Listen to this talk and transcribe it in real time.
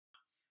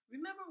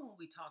Remember when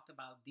we talked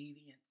about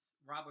deviance,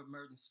 Robert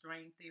Merton's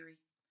strain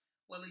theory?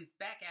 Well, he's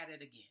back at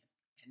it again,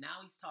 and now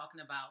he's talking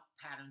about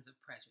patterns of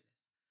prejudice.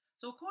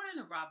 So,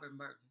 according to Robert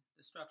Merton,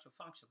 the structural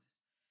functionalist,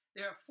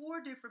 there are four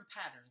different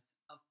patterns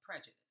of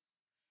prejudice,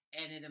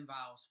 and it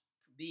involves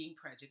being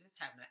prejudiced,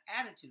 having an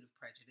attitude of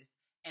prejudice,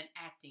 and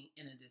acting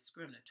in a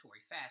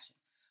discriminatory fashion.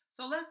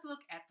 So, let's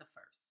look at the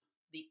first,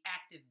 the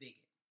active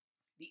bigot.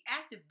 The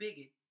active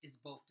bigot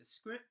is both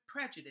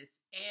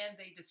prejudiced and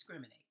they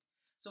discriminate.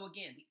 So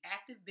again, the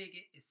active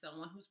bigot is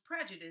someone who's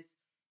prejudiced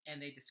and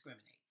they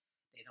discriminate.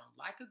 They don't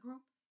like a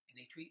group and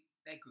they treat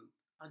that group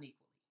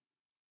unequally.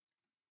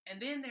 And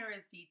then there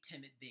is the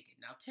timid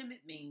bigot. Now,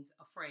 timid means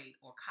afraid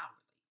or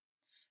cowardly.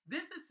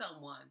 This is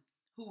someone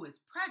who is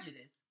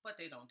prejudiced, but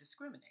they don't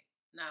discriminate.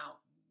 Now,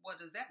 what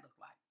does that look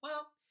like?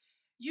 Well,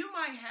 you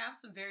might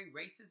have some very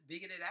racist,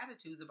 bigoted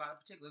attitudes about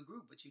a particular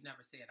group, but you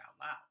never say it out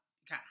loud.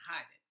 You kind of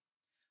hide it.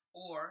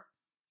 Or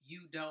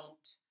you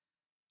don't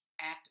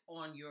act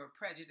on your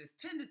prejudiced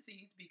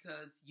tendencies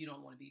because you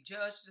don't want to be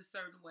judged a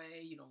certain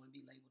way, you don't want to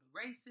be labeled a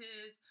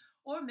racist,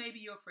 or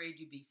maybe you're afraid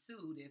you'd be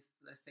sued if,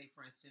 let's say,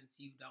 for instance,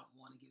 you don't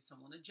want to give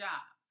someone a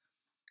job,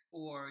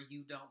 or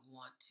you don't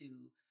want to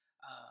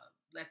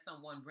let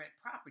someone rent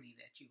property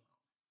that you own.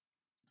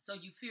 So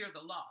you fear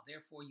the law,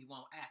 therefore you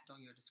won't act on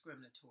your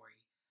discriminatory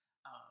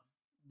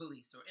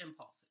beliefs or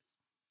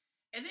impulses.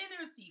 And then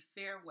there's the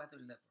fair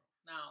weather liberal.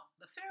 Now,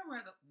 the fair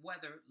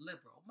weather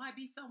liberal might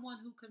be someone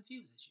who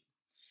confuses you.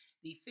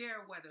 The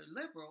fair weather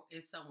liberal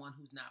is someone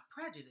who's not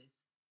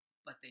prejudiced,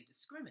 but they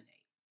discriminate.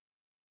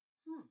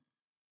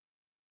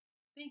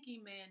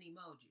 Thinking man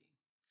emoji.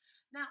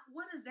 Now,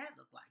 what does that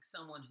look like?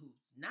 Someone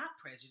who's not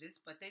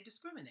prejudiced, but they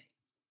discriminate.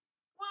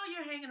 Well,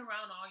 you're hanging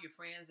around all your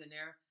friends and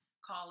they're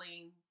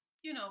calling,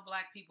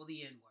 black people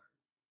the N-word.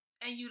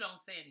 And you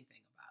don't say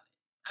anything about it.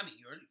 I mean,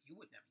 you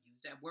would never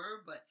use that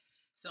word, but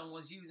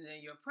someone's using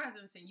it in your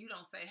presence and you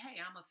don't say, hey,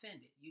 I'm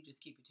offended. You just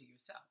keep it to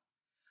yourself.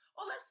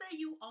 Or let's say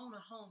you own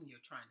a home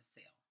you're trying to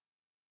sell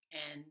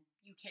and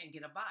you can't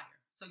get a buyer,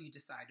 so you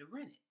decide to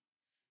rent it.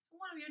 And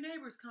one of your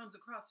neighbors comes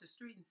across the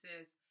street and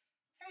says,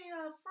 hey,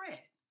 Fred,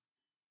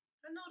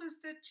 I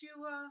noticed that you're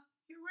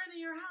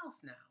renting your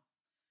house now.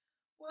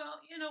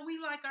 Well,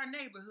 we like our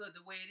neighborhood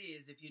the way it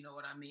is, if you know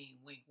what I mean,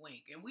 wink,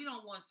 wink. And we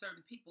don't want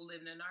certain people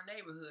living in our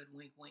neighborhood,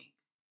 wink, wink.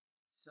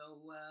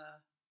 So,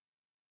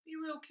 be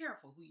real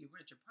careful who you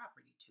rent your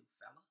property to,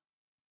 fella.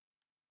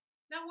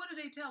 Now, what are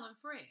they telling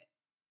Fred?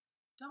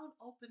 Don't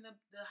open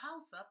the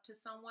house up to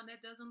someone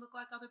that doesn't look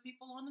like other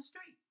people on the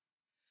street.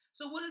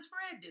 So what does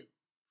Fred do?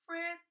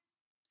 Fred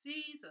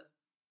sees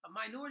a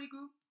minority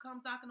group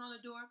comes knocking on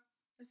the door.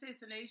 Let's say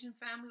it's an Asian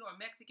family or a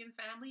Mexican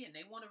family and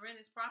they want to rent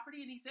his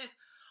property. And he says,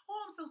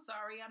 oh, I'm so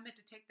sorry. I meant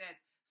to take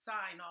that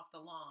sign off the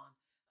lawn.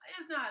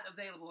 It's not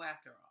available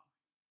after all.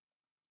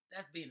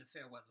 That's being a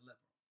fair weather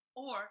liberal.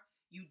 Or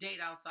you date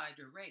outside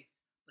your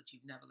race, but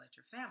you've never let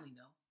your family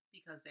know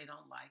because they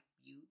don't like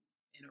you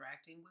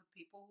interacting with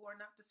people who are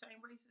not the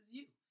same race as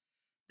you.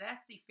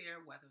 That's the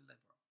fair weather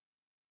liberal.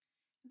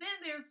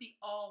 Then there's the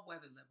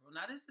all-weather liberal.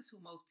 Now, this is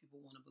who most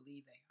people want to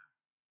believe they are.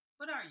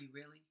 But are you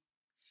really?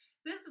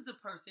 This is the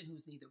person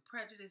who's neither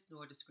prejudiced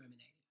nor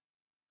discriminating.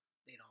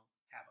 They don't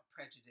have a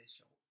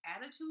prejudicial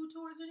attitude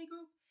towards any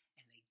group,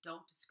 and they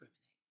don't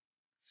discriminate.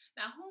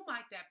 Now, who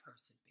might that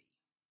person be?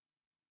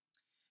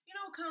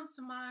 What comes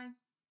to mind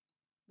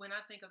when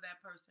I think of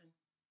that person?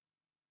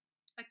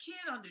 A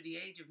kid under the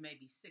age of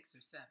maybe 6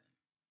 or 7.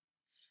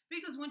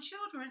 Because when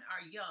children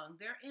are young,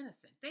 they're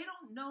innocent. They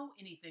don't know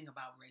anything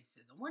about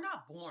racism. We're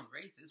not born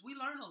racist. We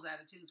learn those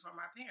attitudes from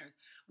our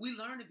parents. We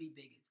learn to be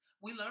bigots.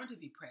 We learn to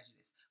be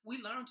prejudiced. We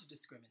learn to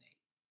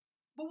discriminate.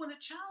 But when a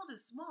child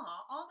is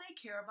small, all they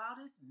care about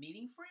is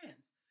meeting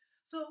friends.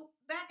 So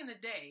back in the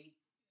day,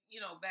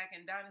 back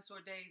in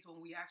dinosaur days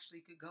when we actually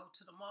could go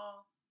to the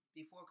mall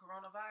before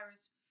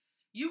coronavirus,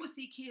 you would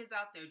see kids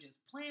out there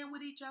just playing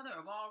with each other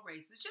of all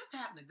races, just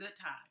having a good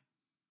time.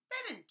 They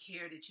didn't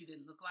care that you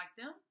didn't look like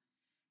them.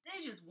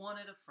 They just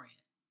wanted a friend.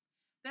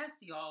 That's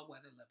the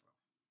all-weather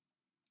liberal.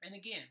 And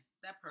again,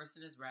 that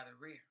person is rather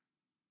rare.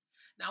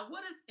 Now,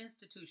 what is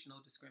institutional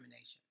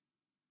discrimination?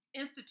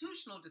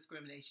 Institutional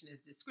discrimination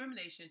is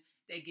discrimination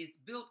that gets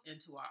built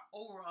into our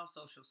overall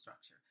social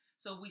structure.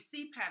 So we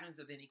see patterns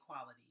of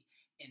inequality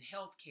in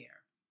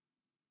healthcare.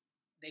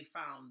 They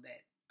found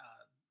that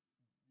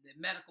the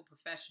medical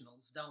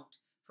professionals don't,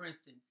 for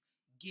instance,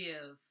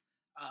 give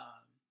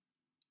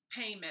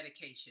pain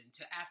medication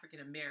to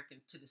African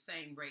Americans to the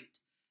same rate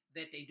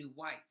that they do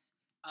whites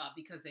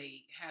because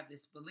they have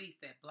this belief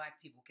that black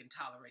people can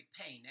tolerate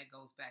pain. That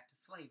goes back to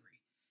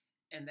slavery,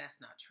 and that's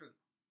not true.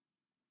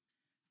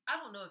 I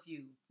don't know if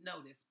you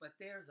know this,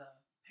 but there's a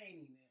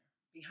painting there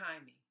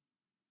behind me.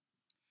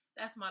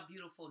 That's my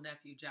beautiful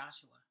nephew,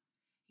 Joshua.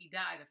 He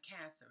died of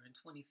cancer in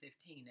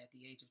 2015 at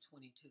the age of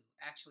 22,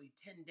 actually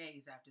 10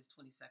 days after his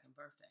 22nd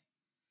birthday.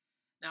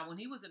 Now, when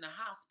he was in the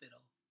hospital,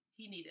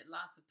 he needed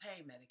lots of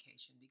pain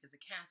medication because the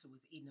cancer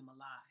was eating him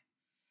alive.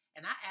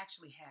 And I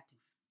actually had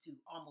to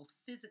almost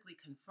physically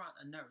confront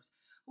a nurse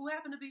who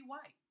happened to be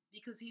white.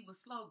 because he was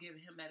slow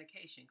giving him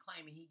medication,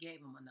 claiming he gave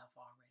him enough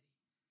already.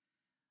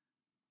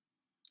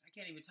 I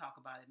can't even talk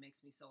about it. It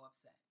makes me so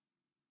upset.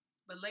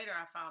 But later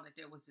I found that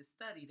there was this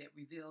study that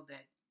revealed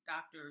that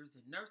doctors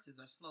and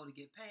nurses are slow to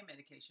give pain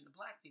medication to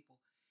Black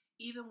people,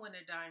 even when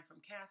they're dying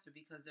from cancer,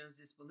 because there's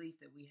this belief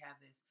that we have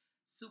this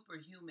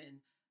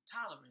superhuman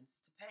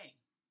tolerance to pain.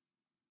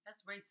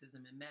 That's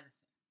racism in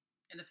medicine.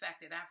 And the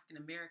fact that African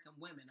American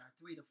women are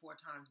 3 to 4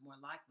 times more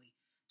likely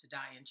to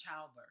die in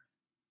childbirth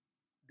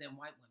than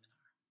white women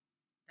are.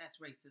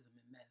 That's racism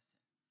in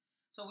medicine.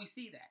 So we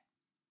see that.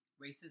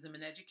 Racism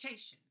in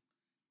education,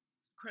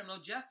 criminal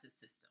justice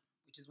system,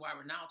 which is why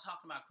we're now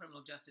talking about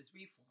criminal justice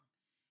reform,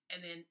 and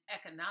then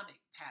economic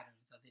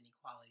patterns of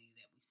inequality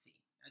that we see.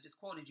 I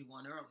just quoted you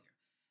one earlier,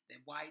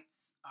 that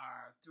whites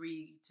are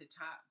 3 to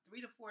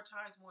 4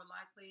 times more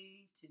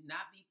likely to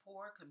not be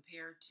poor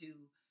compared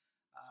to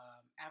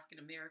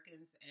African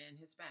Americans and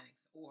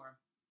Hispanics, or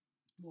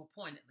more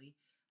pointedly,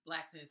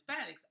 Blacks and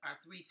Hispanics are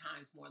 3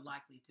 times more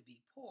likely to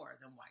be poor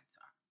than whites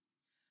are.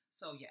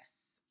 So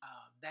yes,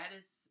 that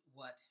is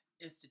what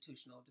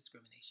institutional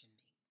discrimination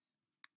means.